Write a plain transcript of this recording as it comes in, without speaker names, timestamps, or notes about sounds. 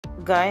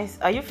Guys,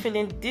 are you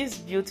feeling this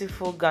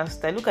beautiful gown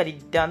style? Look at the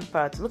down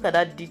part, look at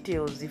that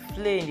details. The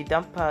flare in the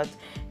down part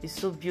is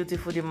so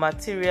beautiful. The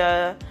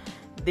material,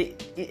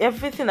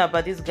 everything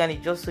about this gown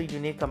is just so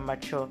unique and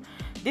mature.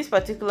 This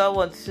particular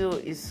one too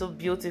is so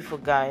beautiful,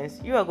 guys.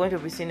 You are going to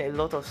be seeing a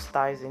lot of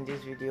styles in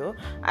this video.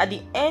 At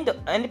the end of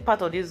any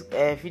part of this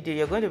video,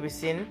 you're going to be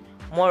seeing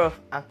more of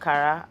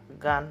Ankara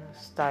gown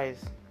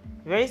styles.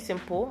 Very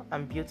simple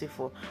and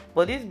beautiful,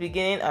 but this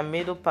beginning and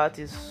middle part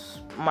is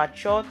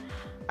matured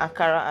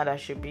Ankara and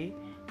Asoebi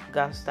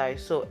gown style.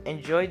 So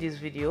enjoy this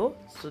video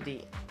to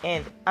the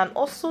end, and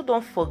also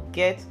don't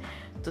forget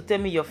to tell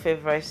me your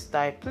favorite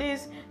style.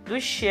 Please do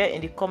share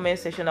in the comment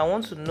section. I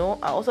want to know,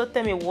 and also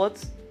tell me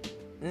what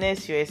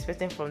next you're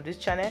expecting from this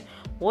channel.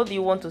 What do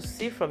you want to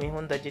see from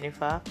Ihunda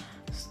Jennifer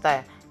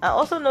style? I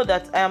also know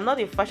that I am not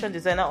a fashion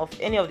designer of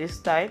any of this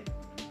style.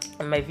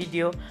 In my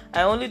video,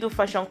 I only do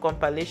fashion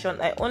compilation.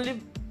 I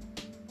only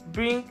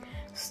bring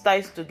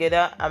styles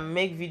together and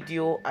make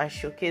video and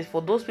showcase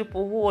for those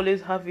people who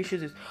always have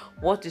issues with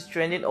what is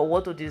trending or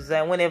what to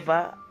design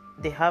whenever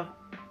they have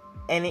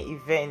any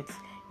event.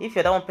 If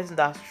you're that one person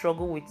that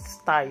struggle with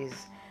styles,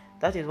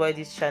 that is why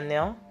this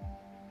channel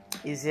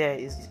is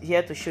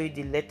here to show you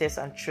the latest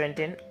and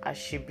trending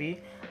Asoebi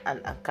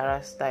and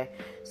Ankara style.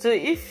 So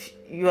if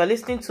you are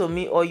listening to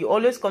me, or you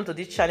always come to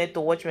this channel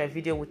to watch my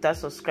video without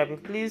subscribing,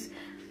 please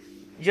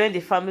join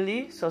the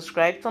family,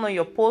 subscribe, turn on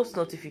your post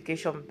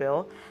notification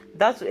bell.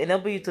 That will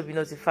enable you to be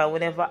notified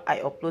whenever I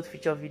upload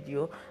future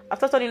video.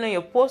 After turning on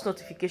your post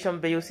notification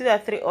bell, you'll see there are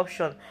 3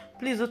 options.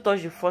 Please do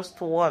touch the first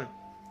one.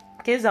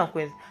 Kings and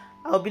queens,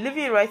 I'll be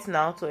leaving you right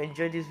now to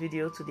enjoy this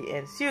video to the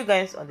end. See you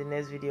guys on the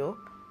next video.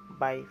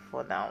 Bye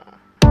for now.